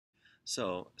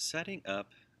So setting up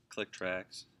click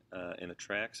tracks and the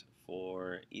tracks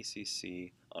for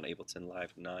ECC on Ableton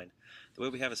Live 9. The way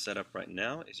we have it set up right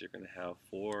now is you're going to have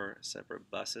four separate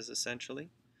buses essentially.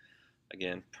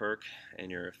 Again, perk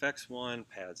and your effects one,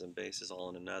 pads and basses all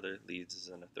in another, leads is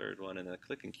in a third one, and then the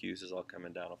click and cues is all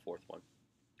coming down a fourth one.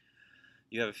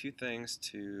 You have a few things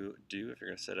to do if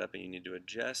you're going to set up and you need to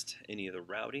adjust any of the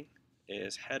routing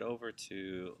is head over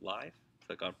to Live,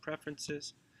 click on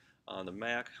Preferences. On the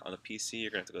Mac, on the PC,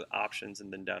 you're going to have to go to Options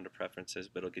and then down to Preferences,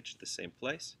 but it'll get you to the same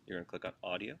place. You're going to click on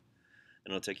Audio,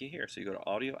 and it'll take you here. So you go to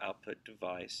Audio Output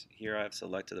Device. Here I have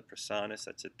selected the Presonus.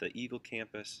 That's at the Eagle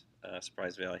campus.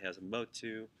 Surprise Valley has a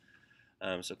Motu.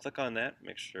 So click on that,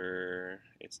 make sure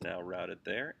it's now routed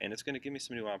there, and it's going to give me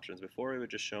some new options. Before it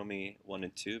would just show me 1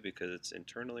 and 2 because it's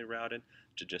internally routed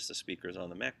to just the speakers on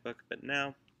the MacBook, but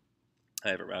now I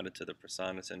have it routed to the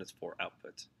Presonus and it's 4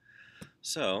 outputs.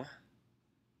 So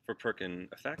for perk and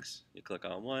effects, you click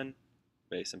on 1,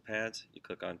 bass and pads, you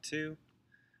click on 2.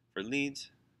 For leads,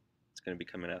 it's going to be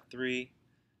coming out 3,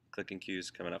 click and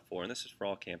cues coming out 4, and this is for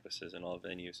all campuses and all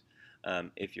venues.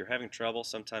 If you're having trouble,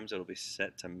 sometimes it'll be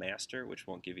set to master, which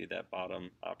won't give you that bottom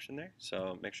option there.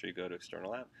 So make sure you go to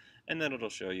external app, and then it'll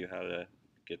show you how to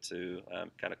get to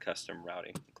kind of custom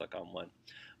routing. Click on 1.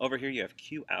 Over here you have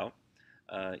cue out.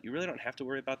 You really don't have to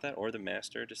worry about that or the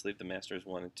master. Just leave the master as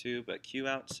 1 and 2, but cue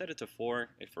out, set it to 4.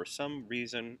 If for some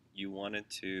reason you wanted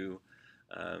to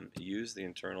use the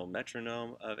internal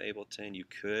metronome of Ableton, you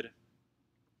could.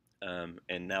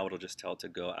 And now it'll just tell it to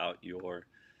go out your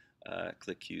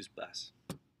click cues bus.